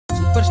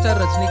Super star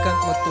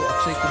Rajinikanth ಮತ್ತು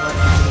ಅಕ್ಷಯ್ ಕುಮಾರ್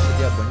ಇಬ್ಬರು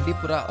ಸದ್ಯ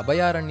ಬಂಡೀಪುರ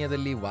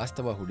ಅಭಯಾರಣ್ಯದಲ್ಲಿ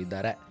ವಾಸ್ತವ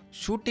ಹೂಡಿದ್ದಾರೆ.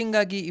 ಶೂಟಿಂಗ್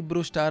ಆಗಿ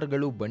ಇಬ್ಬರು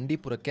ಸ್ಟಾರ್ಗಳು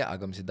ಬಂಡೀಪುರಕ್ಕೆ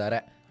ಆಗಮಿಸಿದ್ದಾರೆ.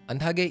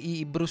 ಅಂದಹಾಗೆ ಈ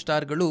ಇಬ್ಬರು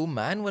ಸ್ಟಾರ್ಗಳು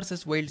ಮ್ಯಾನ್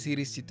ವರ್ಸಸ್ ವೈಲ್ಡ್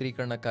ಸೀರೀಸ್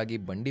ಚಿತ್ರೀಕರಣಕ್ಕಾಗಿ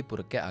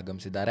ಬಂಡೀಪುರಕ್ಕೆ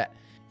ಆಗಮಿಸಿದ್ದಾರೆ.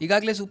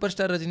 ಈಗಾಗಲೇ ಸೂಪರ್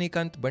ಸ್ಟಾರ್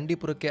ರಜನಿಕಾಂತ್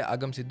ಬಂಡೀಪುರಕ್ಕೆ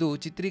ಆಗಮಿಸಿದ್ದು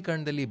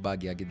ಚಿತ್ರೀಕರಣದಲ್ಲಿ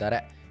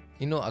ಭಾಗಿಯಾಗಿದ್ದಾರೆ.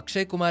 ಇನ್ನು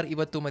ಅಕ್ಷಯ್ ಕುಮಾರ್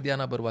ಇವತ್ತು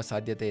ಮಧ್ಯಾಹ್ನ ಬರುವ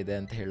ಸಾಧ್ಯತೆ ಇದೆ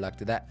ಅಂತ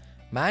ಹೇಳಲಾಗ್ತಿದೆ.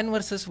 ಮ್ಯಾನ್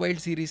ವರ್ಸಸ್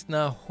ವೈಲ್ಡ್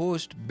ಸೀರೀಸ್ನ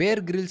ಹೋಸ್ಟ್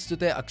ಬೇರ್ ಗ್ರಿಲ್ಸ್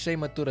ಜೊತೆ ಅಕ್ಷಯ್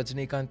ಮತ್ತು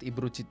ರಜನಿಕಾಂತ್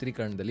ಇಬ್ಬರು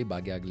ಚಿತ್ರೀಕರಣದಲ್ಲಿ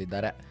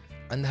ಭಾಗಿಯಾಗಲಿದ್ದಾರೆ.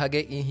 ಅಂದಹಾಗೆ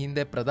ಈ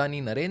ಹಿಂದೆ ಪ್ರಧಾನಿ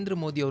ನರೇಂದ್ರ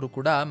ಮೋದಿ ಅವರು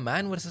ಕೂಡ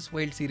ಮ್ಯಾನ್ ವರ್ಸಸ್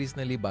ವೈಲ್ಡ್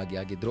ಸೀರೀಸ್ನಲ್ಲಿ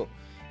ಭಾಗಿಯಾಗಿದ್ರು.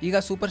 ಈಗ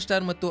ಸೂಪರ್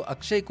ಸ್ಟಾರ್ ಮತ್ತು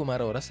ಅಕ್ಷಯ್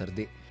ಕುಮಾರ್ ಅವರ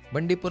ಸರ್ದಿ.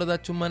 ಬಂಡೀಪುರದ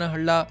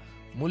ಚುಮ್ಮನಹಳ್ಳ,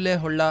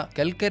 ಮುಲ್ಲೆಹೊಳ್ಳ,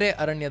 ಕೆಲ್ಕೆರೆ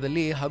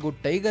ಅರಣ್ಯದಲ್ಲಿ ಹಾಗೂ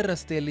ಟೈಗರ್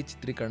ರಸ್ತೆಯಲ್ಲಿ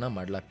ಚಿತ್ರೀಕರಣ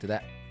ಮಾಡಲಾಗ್ತಿದೆ.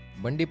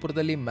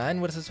 ಬಂಡೀಪುರದಲ್ಲಿ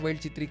ಮ್ಯಾನ್ ವರ್ಸಸ್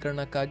ವೈಲ್ಡ್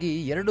ಚಿತ್ರೀಕರಣಕ್ಕಾಗಿ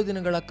 2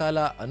 ದಿನಗಳ ಕಾಲ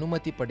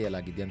ಅನುಮತಿ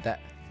ಪಡೆಯಲಾಗಿದೆಯಂತೆ.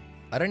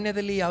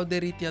 ಅರಣ್ಯದಲ್ಲಿ ಯಾವುದೇ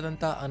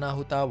ರೀತಿಯಾದಂಥ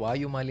ಅನಾಹುತ,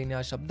 ವಾಯು ಮಾಲಿನ್ಯ,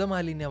 ಶಬ್ದ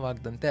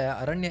ಮಾಲಿನ್ಯವಾಗದಂತೆ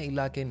ಅರಣ್ಯ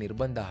ಇಲಾಖೆ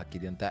ನಿರ್ಬಂಧ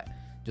ಹಾಕಿದೆಯಂತೆ.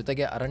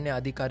 ಜೊತೆಗೆ ಅರಣ್ಯ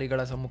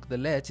ಅಧಿಕಾರಿಗಳ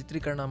ಸಮ್ಮುಖದಲ್ಲೇ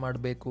ಚಿತ್ರೀಕರಣ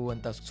ಮಾಡಬೇಕು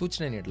ಅಂತ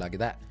ಸೂಚನೆ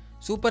ನೀಡಲಾಗಿದೆ.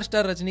 ಸೂಪರ್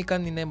ಸ್ಟಾರ್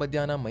ರಜನಿಕಾಂತ್ ನಿನ್ನೆ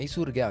ಮಧ್ಯಾಹ್ನ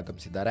ಮೈಸೂರಿಗೆ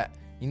ಆಗಮಿಸಿದ್ದಾರೆ.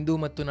 ಇಂದು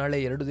ಮತ್ತು ನಾಳೆ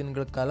 2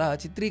 ದಿನಗಳ ಕಾಲ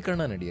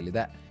ಚಿತ್ರೀಕರಣ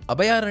ನಡೆಯಲಿದೆ.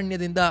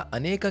 ಅಭಯಾರಣ್ಯದಿಂದ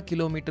ಅನೇಕ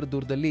ಕಿಲೋಮೀಟರ್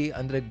ದೂರದಲ್ಲಿ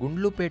ಅಂದ್ರೆ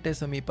ಗುಂಡ್ಲುಪೇಟೆ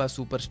ಸಮೀಪ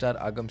ಸೂಪರ್ ಸ್ಟಾರ್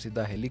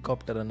ಆಗಮಿಸಿದ್ದ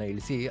ಹೆಲಿಕಾಪ್ಟರ್ ಅನ್ನು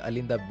ಇಳಿಸಿ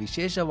ಅಲ್ಲಿಂದ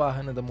ವಿಶೇಷ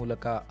ವಾಹನದ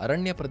ಮೂಲಕ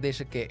ಅರಣ್ಯ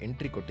ಪ್ರದೇಶಕ್ಕೆ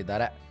ಎಂಟ್ರಿ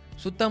ಕೊಟ್ಟಿದ್ದಾರೆ.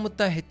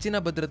 ಸುತ್ತಮುತ್ತ ಹೆಚ್ಚಿನ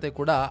ಭದ್ರತೆ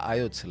ಕೂಡ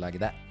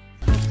ಆಯೋಜಿಸಲಾಗಿದೆ.